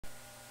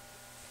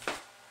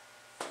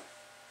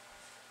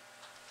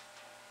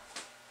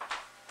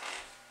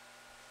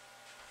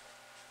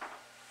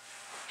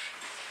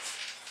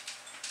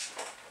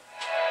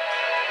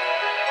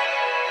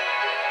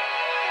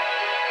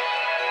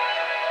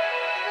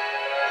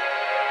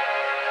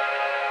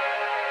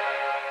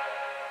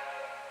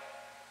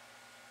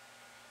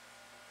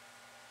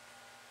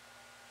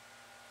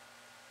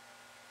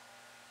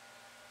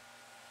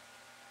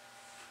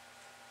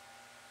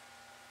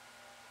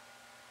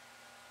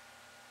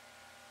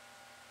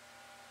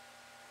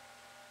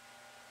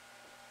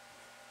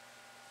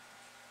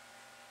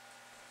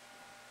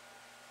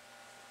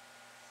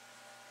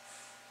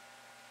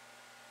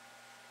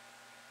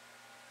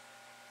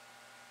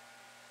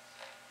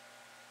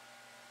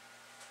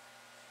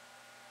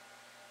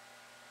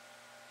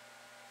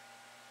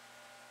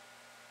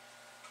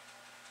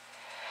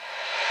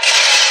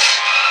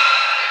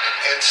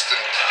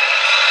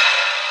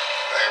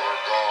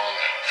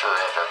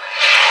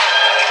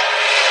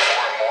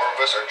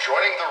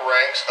joining the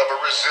ranks of a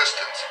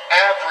resistance.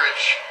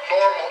 Average,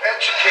 normal,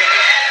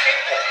 educated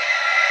people.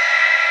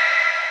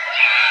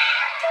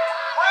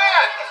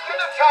 Brad, it's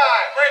dinner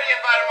time. Brady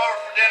invited him over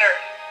for dinner.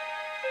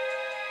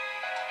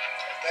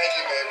 Thank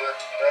you, neighbor.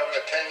 We're having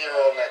a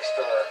 10-year-old next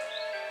door.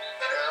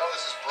 Cheryl,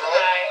 this is Brooke.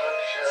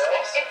 Hi. Cheryl.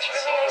 It's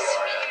really nice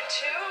to meet you,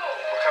 too.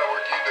 What kind of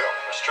work do you do?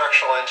 I'm a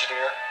structural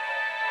engineer.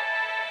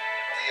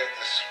 He had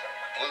this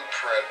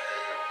blueprint.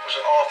 It was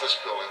an office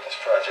building. This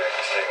project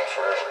is taking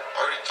forever.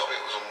 Already told me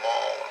it was a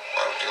mall.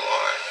 Why would you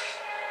lie?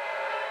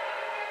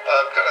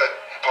 I've got a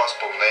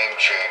possible name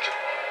change. The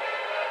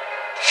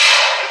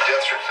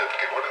death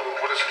certificate. What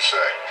does it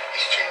say?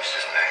 He's changed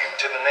his name.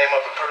 To the name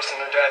of a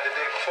person who died the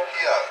day before?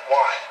 Yeah,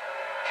 why?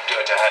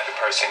 Do it to hide the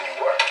person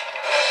you were. Hi,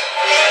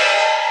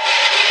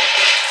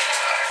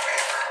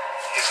 neighbor.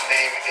 His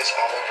name is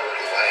Oliver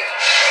Lang.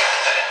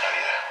 I didn't know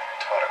you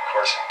taught a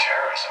course in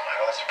terrorism.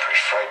 Well, that's a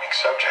pretty frightening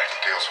subject.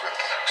 Deals with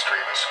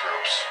extremist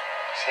groups.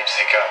 Seems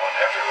they got one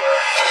everywhere.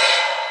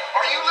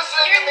 Are you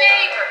listening Your to me?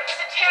 neighbor is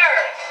a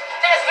terrorist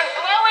that has been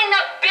blowing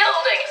up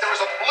buildings. There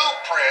was a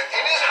blueprint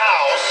in his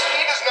house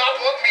he does not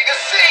want me to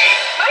see.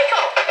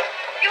 Michael,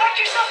 you locked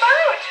yourself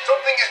out.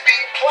 Something is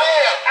being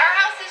planned. Our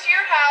house is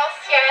your house.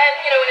 Yeah, and,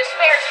 in his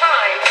spare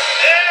time.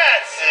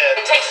 That's it.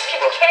 He takes his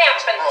kids to camp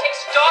and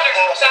takes daughters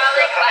to ballet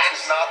That class. house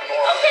is not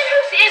normal. Oh, that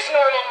house is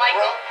normal,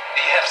 Michael.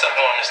 Do you have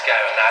something on this guy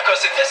or not?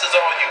 Because if this is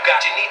all you got,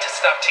 you need to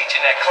stop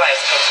teaching that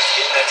class because it's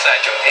getting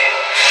inside your head.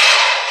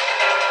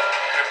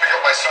 You gonna pick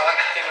up my son?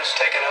 He was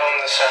taken home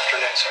this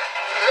afternoon, sir.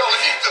 What the hell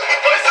is he doing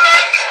with my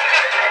son?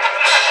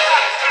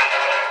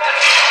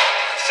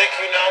 You think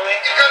you know me?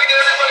 You gotta get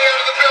everybody out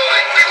of the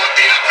building. We want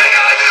the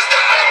FBI this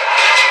time. You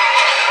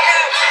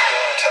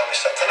want to tell me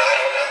something I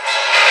don't know?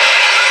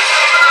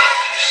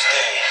 You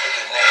stay a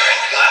good neighbor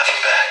and you'll have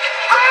him back. You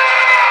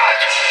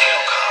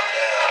calm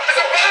down. There's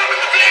a bomb in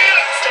the van.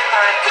 Stand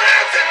by.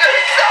 Branson,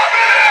 stop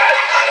it!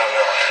 I don't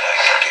know that I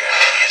can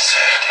guarantee his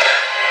safety.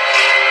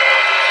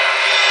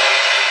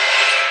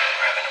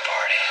 We're having a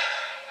party.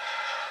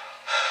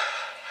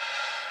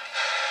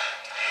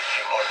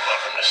 You're more than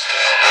welcome to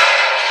stay.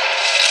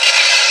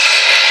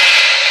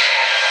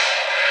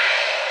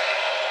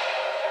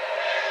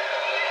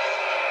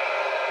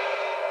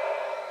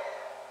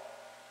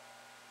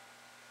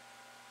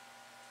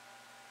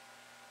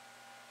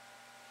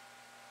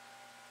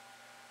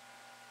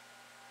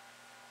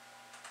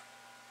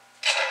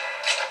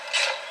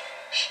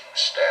 She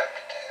was stabbed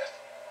to death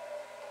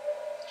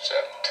 7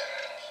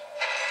 times.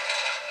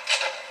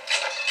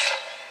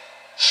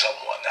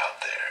 Someone out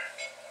there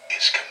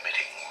is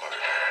committing murder.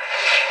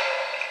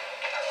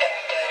 They're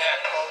doing our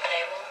pool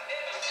table.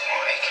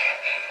 Why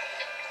can't you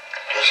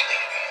just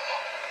leave me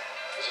alone?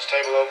 Is this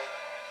table open?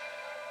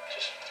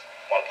 Just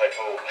want to play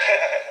pool.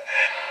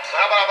 So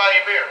how about I buy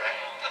you a beer, man?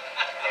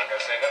 I'm not gonna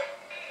say no.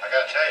 I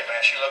gotta tell you,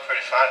 man, she looked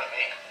pretty fine to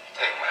me.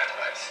 Take my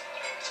advice.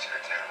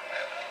 Start now,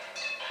 man.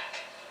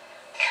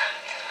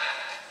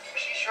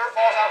 She sure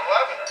falls out of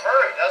love in a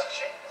hurry, doesn't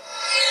she?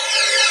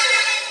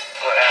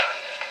 What happened?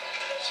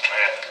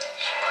 Samantha,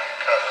 somebody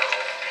cut her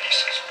open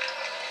pieces.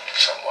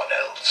 Someone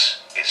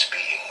else is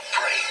being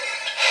framed.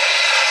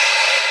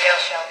 Dale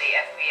Shelby,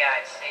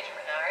 FBI, Sage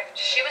Bernard.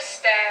 She was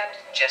stabbed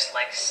just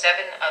like 7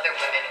 other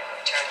women who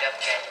have turned up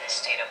dead in this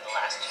state over the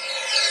last 2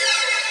 years.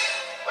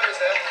 What is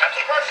that? That's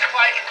a person,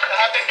 Mike.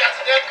 I think that's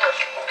a dead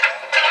person.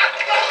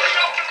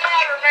 Open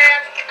water, man.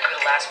 You're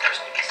the last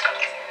person to be seen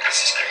with her.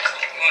 This is crazy.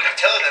 You need to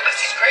tell her that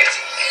this is crazy.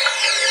 I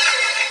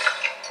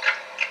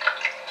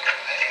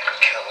think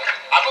we'll kill her.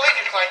 I believe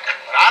you, Clay, but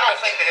I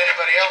don't think that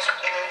anybody else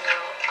would.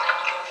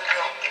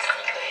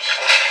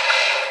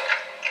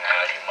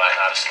 Now, you might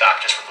not have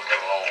stopped just with a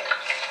little old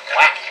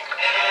wacky.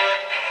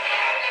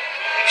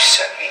 You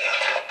set me up.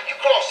 You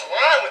crossed the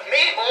line with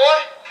me,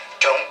 boy.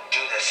 Don't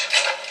do this.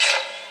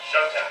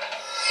 Showtime.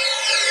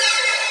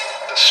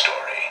 The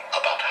story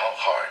about how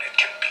hard it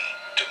can be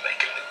to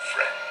make a new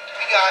friend.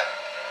 We got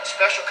a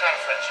special kind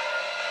of friendship.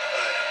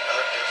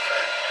 Not your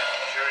friend.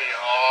 Sure you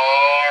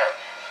are.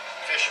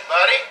 Fisher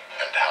buddy.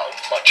 And how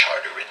much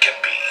harder it can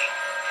be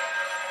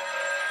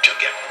to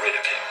get rid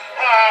of him.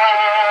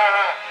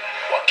 Ah.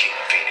 Joaquin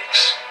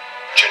Phoenix,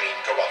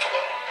 Janine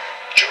Garofalo,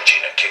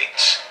 Georgina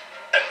Cates,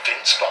 and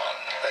Vince Vaughn.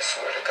 I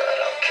swear to God,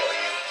 I'll kill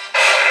you.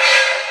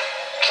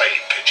 Play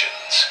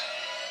Pigeons.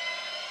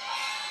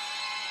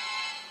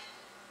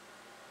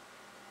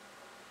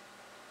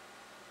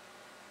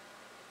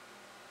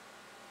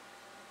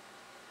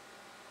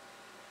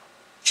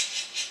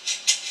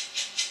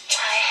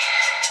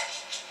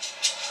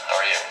 How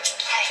are you?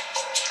 Hi.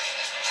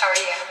 How are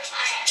you?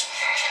 Hi.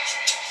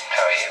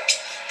 How are you?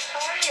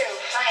 How are you?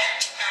 Fine.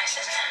 Nice,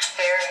 isn't it?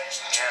 Very.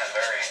 Yeah,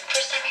 very.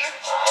 First time here?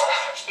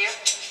 You?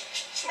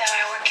 No,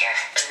 I work here.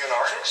 Are you an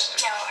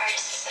artist? No,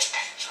 artist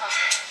assistant. Oh.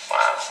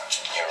 Wow,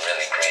 you're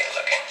really great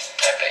looking.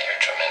 I bet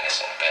you're tremendous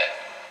in bed.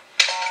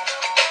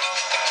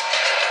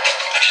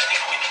 I just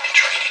think we need to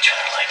treat each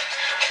other like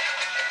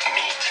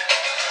meat.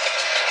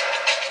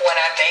 When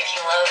I'm making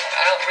love,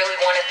 I don't really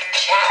want to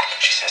chat.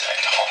 She says I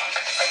talk.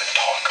 I'm a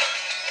talker.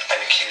 I'm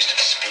accused of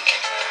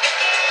speaking.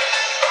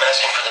 I'm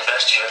asking for the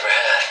best you've ever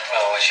had.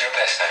 Well, what's your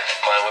best then?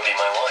 Mine would be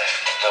my wife.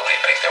 Nobody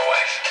picked their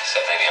wife,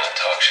 except maybe on a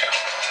talk show.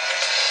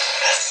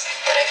 Best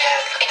that I've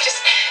had. I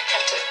just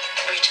have to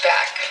reach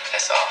back.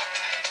 That's all.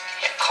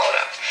 Yeah, call it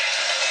up.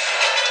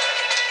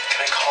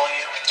 Can I call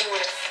you? You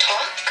want to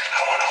talk? I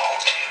want to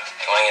hold you.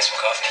 You want to get some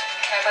coffee?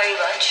 Can I buy you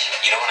lunch?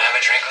 You don't want to have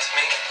a drink with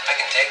me? I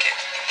can take it.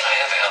 I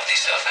have a healthy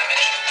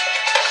self-image.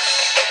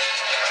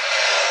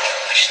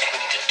 I just think we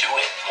need to do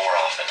it more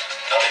often.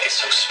 That'll make it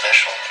so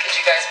special. Could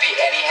you guys be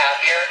any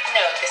happier?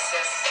 No, this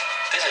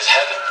is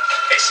heaven.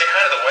 Hey, say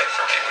hi to the wife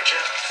for me, would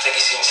you? I think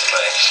he's seen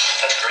somebody.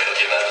 That's great. He'll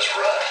get him out of his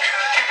rut.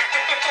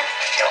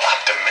 You're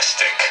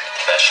optimistic.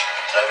 Best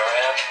I ever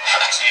had?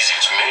 That's easy.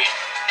 It's me.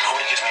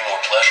 Nobody gives me more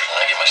pleasure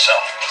than I give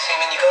myself. See,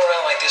 when you go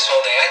around like this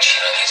all day, I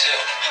cheat on you too.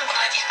 I'm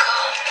glad you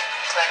called.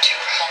 Glad you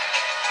were home.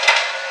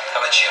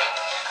 How about you?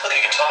 Look,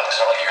 you can talk. It's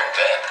not like you're in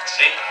bed.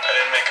 See? I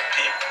didn't make a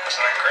peep.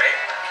 Wasn't that great?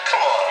 Come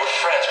on, we're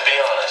friends. Be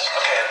honest.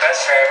 Okay, the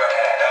best I ever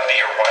had. That'll be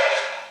your wife.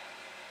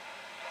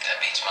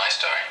 That beats my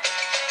story.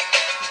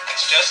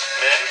 It's just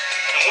men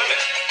and women.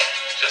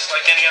 Just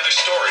like any other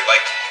story.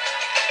 Like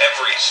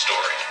every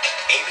story.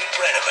 Amy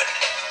Brenneman,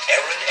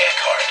 Aaron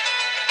Eckhart,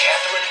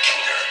 Catherine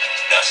Keener,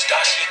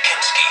 Nastasia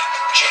Kinski,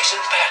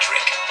 Jason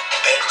Patrick,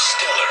 Ben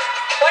Stiller.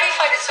 Why do you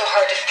find it so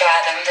hard to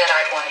fathom that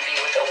I'd want to be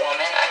with a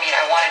woman? I mean,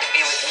 I wanted to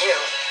be with you.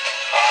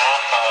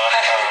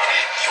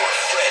 Your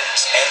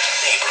friends and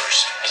neighbors.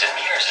 Is it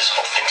me or is this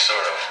whole thing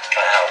sort of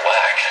kind of out of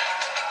whack?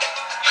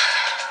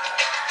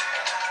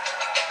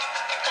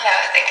 No,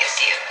 I think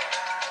it's you.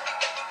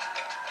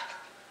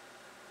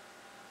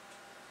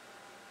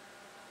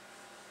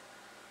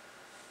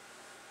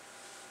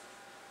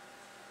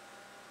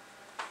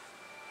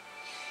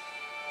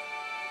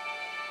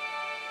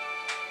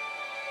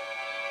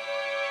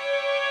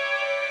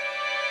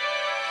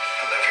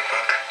 I love you,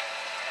 Buck.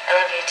 I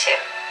love you too.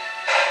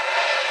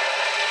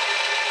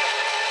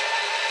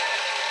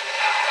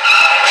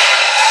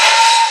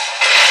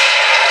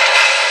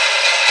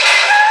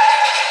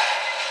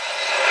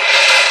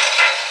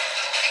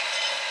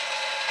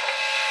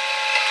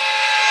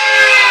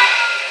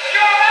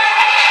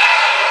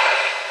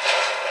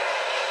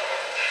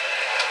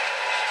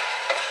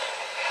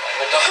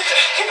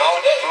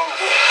 Don't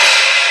move.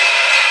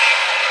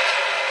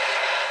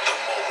 The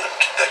moment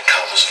that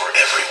comes for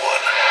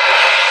everyone.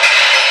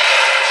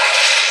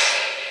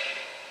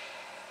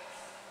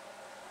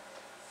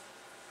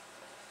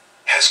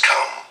 Has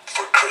come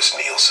for Chris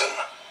Nielsen.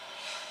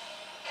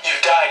 You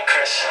died,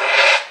 Chris.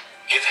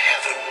 If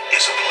heaven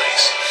is a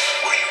place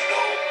where you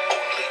know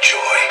only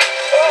joy.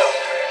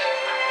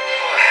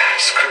 I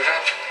screwed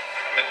up.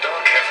 I'm in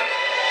dog heaven.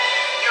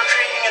 You're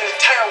creating an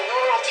entire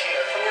world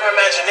here from your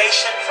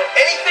imagination, from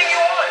anything you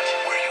want.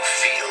 Where you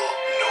feel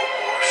no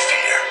more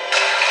fear.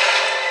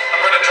 I'm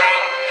gonna draw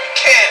him. You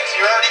can't.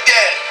 You're already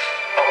dead.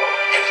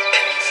 And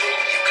anything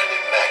you can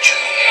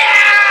imagine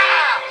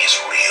is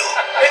real.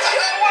 It's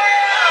your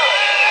world.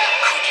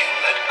 Could you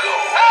let go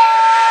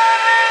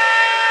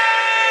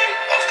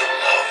of the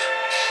love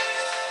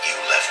you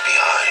left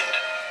behind?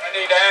 I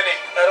need Annie.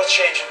 That'll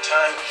change in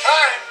time.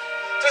 Time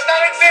does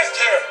not exist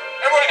here.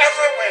 And wherever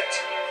it went,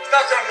 it's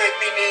not gonna make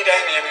me need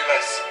Annie any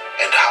less.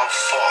 And how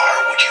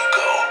far would you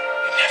go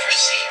You never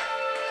see her.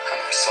 I'm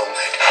her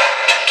soulmate.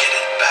 to get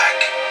it back?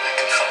 I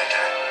can find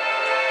her.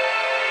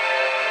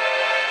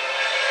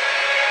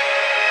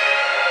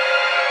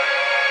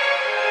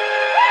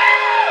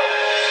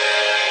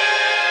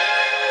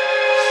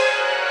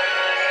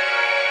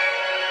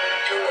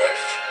 Your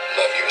wife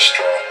love you a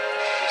straw.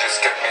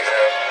 Just get me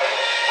there.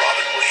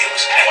 Robin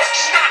Williams.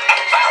 It's not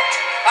about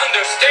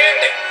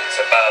understanding. It's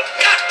about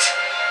Not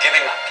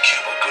giving up.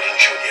 Cuba Gooding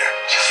Jr.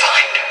 You'll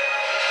find her.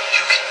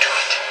 You can do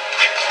it.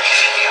 I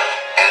believe in you.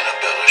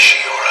 Annabella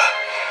Sciorra.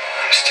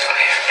 I'm still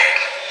here,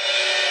 babe.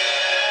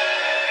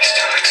 I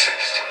still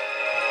exist.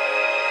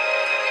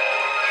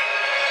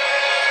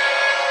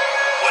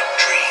 What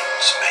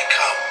dreams may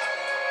come.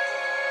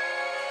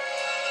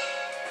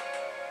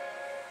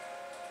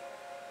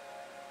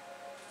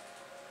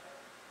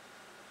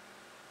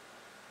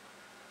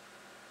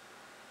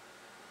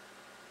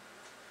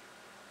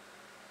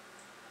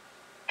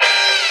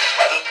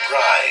 The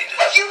bride.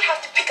 You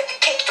have to pick up the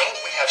cake. Don't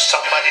we have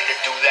somebody to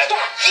do that?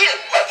 Yeah, you.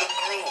 The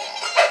groom.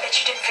 I bet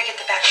you didn't forget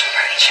the bachelor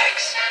party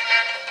checks.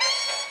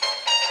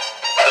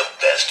 The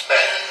best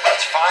man.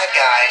 It's 5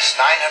 guys,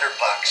 $900.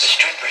 The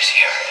strippers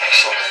here.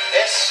 Excellent.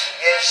 This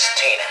is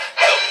Tina.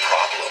 The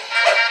problem.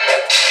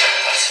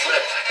 A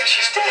slip. I think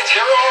she's dead.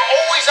 There are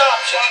always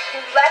options. You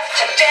left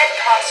a dead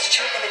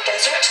prostitute in the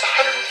desert. It's a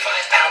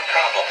 105-pound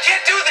problem.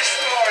 Can't do this.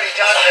 We've already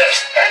done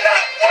this. And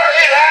not work.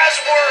 It has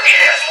worked.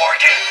 It is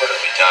working. What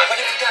have we done? What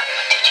have you done?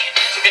 What did you do?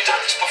 Have you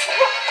done this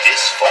before?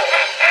 This fall.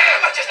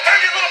 I just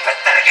turned your little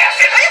pathetic ass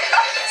in.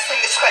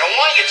 Swing this way. I don't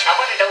want you to. I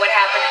want to know what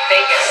happened in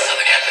Vegas.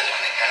 Nothing happened.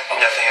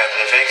 Nothing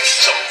happened in Vegas.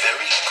 Some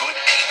very good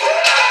people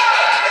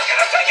It's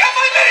gonna take out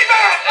my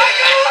minivan!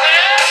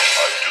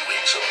 are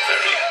doing some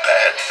very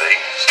bad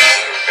things.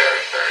 They're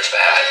very, very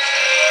bad.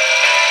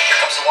 Here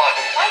comes the one.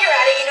 While you're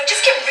at it,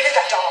 just get rid of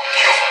that dog.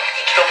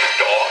 Kill the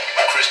dog.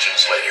 Christian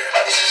Slater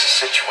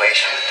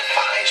situation that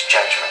defies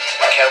judgment.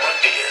 Cameron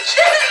Diaz.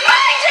 This is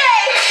my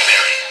day!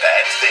 Very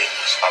Bad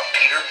Things, a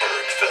Peter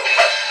Berg film.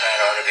 That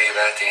ought to be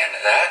about the end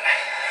of that.